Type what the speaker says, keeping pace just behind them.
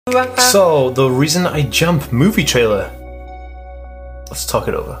So, the reason I jump movie trailer. Let's talk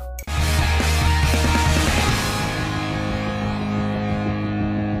it over.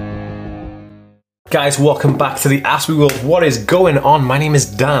 Guys, welcome back to the Ask Me World. What is going on? My name is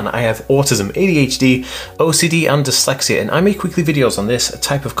Dan. I have autism, ADHD, OCD and dyslexia, and I make weekly videos on this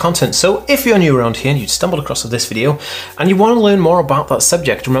type of content. So if you're new around here and you stumbled across this video and you want to learn more about that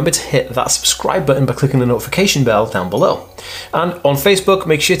subject, remember to hit that subscribe button by clicking the notification bell down below. And on Facebook,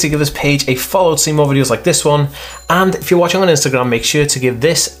 make sure to give this page a follow to see more videos like this one. And if you're watching on Instagram, make sure to give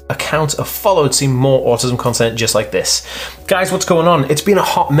this account a follow to see more autism content just like this. Guys, what's going on? It's been a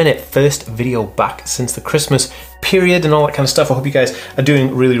hot minute. First video back since the Christmas period and all that kind of stuff. I hope you guys are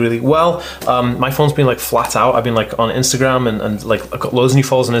doing really well. My phone's been like flat out. I've been like on Instagram and like I've got loads of new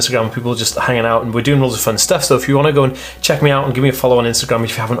followers on Instagram and people just hanging out and we're doing loads of fun stuff. So if you want to go and check me out and give me a follow on Instagram if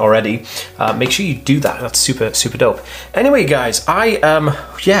you haven't already, make sure you do that. That's super dope. Anyway guys,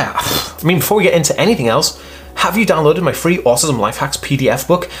 before we get into anything else, have you downloaded my free Autism Life Hacks PDF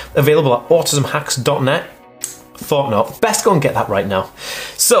book available at autismhacks.net? Thought not. Best go and get that right now.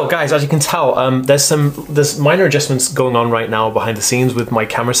 So guys, as you can tell, there's minor adjustments going on right now behind the scenes with my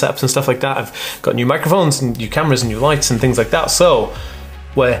camera setups and stuff like that. I've got new microphones and new cameras and new lights and things like that. So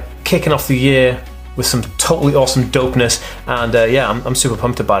we're kicking off the year with some totally awesome dopeness, and I'm super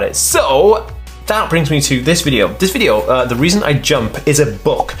pumped about it. So that brings me to this video. The Reason I Jump is a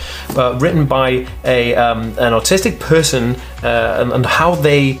book written by an autistic person and how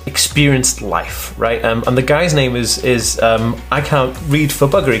they experienced life, right? And the guy's name is I can't read for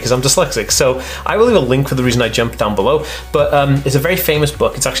buggery because I'm dyslexic, so I will leave a link for The Reason I Jump down below. But it's a very famous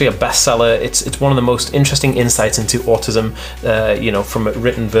book. It's actually a bestseller. It's one of the most interesting insights into autism, from a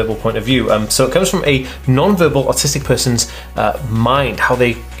written verbal point of view. So it comes from a non-verbal autistic person's mind, how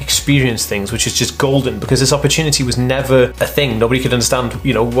they experience things, which is just golden, because this opportunity was never a thing. Nobody could understand,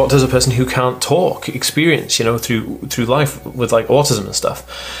 what does a person who can't talk experience, through life with like autism and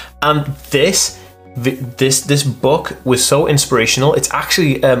stuff. And this book was so inspirational. It's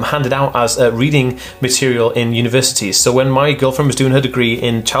actually handed out as reading material in universities. So when my girlfriend was doing her degree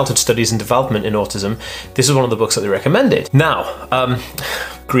in childhood studies and development in autism, this is one of the books that they recommended. Now,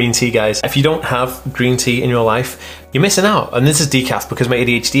 green tea, guys. If you don't have green tea in your life, you're missing out. And this is decaf because my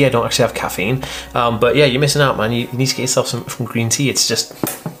ADHD, I don't actually have caffeine. But yeah, you're missing out, man. You need to get yourself some from green tea. It's just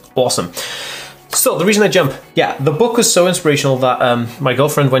awesome. So The Reason I Jump, the book was so inspirational that my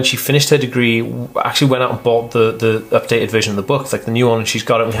girlfriend, when she finished her degree, actually went out and bought the updated version of the book, like the new one, and she's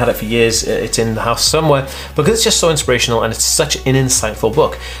got it. We had it for years. It's in the house somewhere because it's just so inspirational and it's such an insightful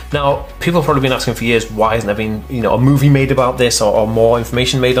book. Now, people have probably been asking for years, why hasn't there been, a movie made about this or more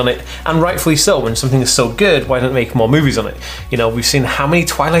information made on it? And rightfully so. When something is so good, why don't they make more movies on it? We've seen how many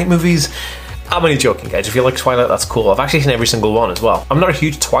Twilight movies? I'm only joking, guys. If you like Twilight, that's cool. I've actually seen every single one as well. I'm not a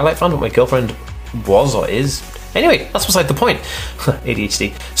huge Twilight fan, but my girlfriend was or is. Anyway, that's beside the point.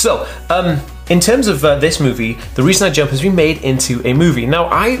 ADHD. So, in terms of this movie, The Reason I Jump has been made into a movie. Now,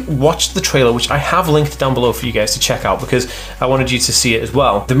 I watched the trailer, which I have linked down below for you guys to check out because I wanted you to see it as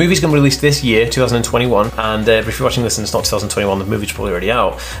well. The movie's going to be released this year, 2021, and if you're watching this and it's not 2021, the movie's probably already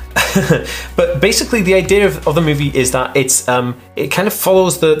out. But basically, the idea of the movie is that it kind of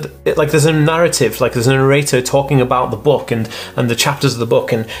follows there's a narrative, like there's a narrator talking about the book and the chapters of the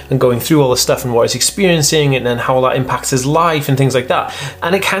book and going through all the stuff and what he's experiencing and then how that impacts his life and things like that.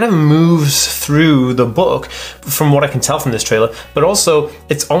 And it kind of moves through the book from what I can tell from this trailer, but also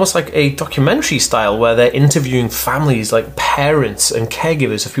it's almost like a documentary style where they're interviewing families, like parents and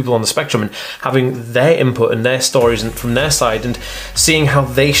caregivers of people on the spectrum, and having their input and their stories and from their side, and seeing how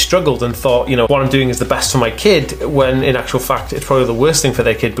they struggled and thought, what I'm doing is the best for my kid, when in actual fact it's probably the worst thing for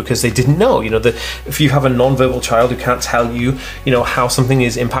their kid because they didn't know. If you have a non-verbal child who can't tell you, how something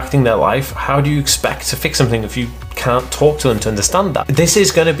is impacting their life, how do you expect to fix something if you can't talk to them to understand that? This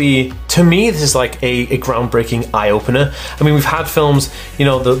is going to be, to me, this is like a groundbreaking eye-opener. I mean, we've had films,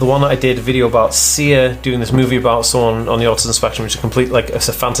 the one that I did a video about, Sia doing this movie about someone on the autism spectrum, which is it's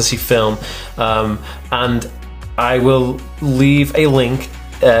a fantasy film, and I will leave a link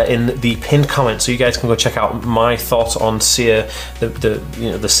in the pinned comment so you guys can go check out my thoughts on Sia,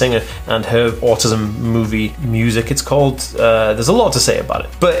 the singer, and her autism movie music, it's called. There's a lot to say about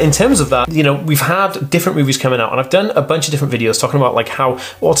it, but in terms of that, we've had different movies coming out, and I've done a bunch of different videos talking about like how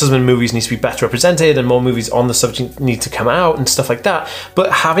autism in movies needs to be better represented and more movies on the subject need to come out and stuff like that.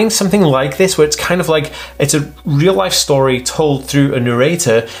 But having something like this where it's kind of like it's a real life story told through a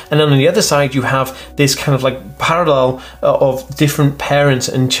narrator, and then on the other side you have this kind of like parallel of different parents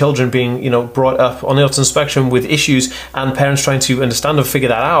and children being, brought up on the autism spectrum with issues, and parents trying to understand and figure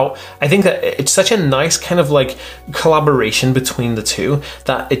that out. I think that it's such a nice kind of like collaboration between the two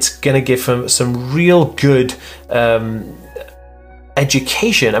that it's going to give them some real good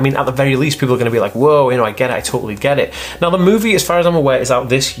education. I mean, at the very least, people are going to be like, whoa, I get it, I totally get it. Now, the movie, as far as I'm aware, is out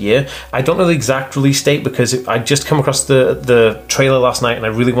this year. I don't know the exact release date because I just come across the trailer last night and I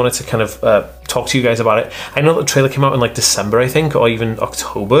really wanted to kind of talk to you guys about it. I know the trailer came out in like December, I think, or even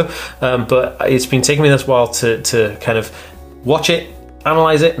October, but it's been taking me this while to kind of watch it,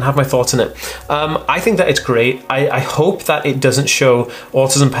 analyze it, and have my thoughts on it. I think that it's great. I hope that it doesn't show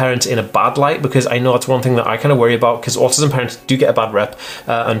autism parents in a bad light, because I know that's one thing that I kind of worry about, because autism parents do get a bad rep,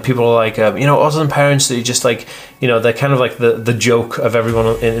 and people are like, autism parents, they just like, they're kind of like the joke of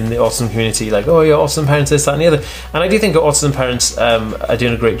everyone in the autism community, like, oh, yeah, autism parents, this, that, and the other. And I do think autism parents are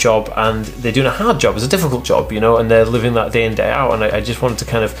doing a great job, and they're doing a hard job. It's a difficult job, and they're living that day in, day out. And I just wanted to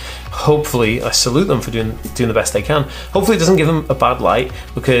kind of, hopefully, I salute them for doing the best they can. Hopefully it doesn't give them a bad light,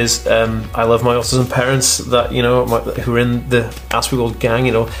 because I love my autism parents that, who are in the Aspie World gang.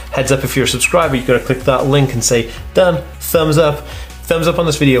 Heads up, if you're a subscriber, you've got to click that link and say, done, thumbs up. Thumbs up on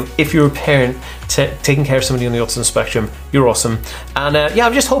this video if you're a parent taking care of somebody on the autism spectrum. You're awesome. And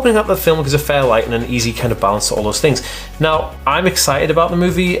I'm just hoping that the film gives a fair light and an easy kind of balance to all those things. Now, I'm excited about the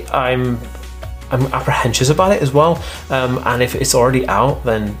movie. I'm apprehensive about it as well. And if it's already out,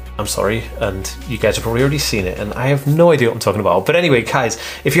 then I'm sorry, and you guys have probably already seen it, and I have no idea what I'm talking about. But anyway, guys,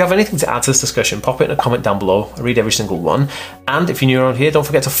 if you have anything to add to this discussion, pop it in a comment down below. I read every single one. And if you're new around here, don't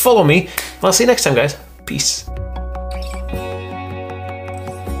forget to follow me. And I'll see you next time, guys. Peace.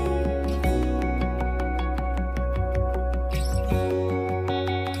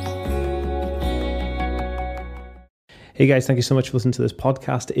 Hey guys, thank you so much for listening to this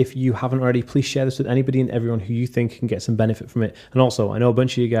podcast. If you haven't already, please share this with anybody and everyone who you think can get some benefit from it. And also, I know a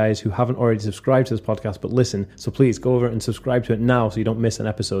bunch of you guys who haven't already subscribed to this podcast but listen, so please go over and subscribe to it now so you don't miss an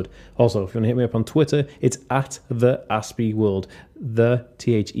episode. Also, if you want to hit me up on Twitter, it's at the Aspie World, the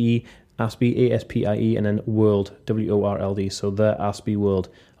THE Aspie, ASPIE, and then World, WORLD. So the Aspie World.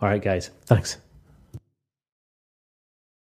 All right, guys, thanks.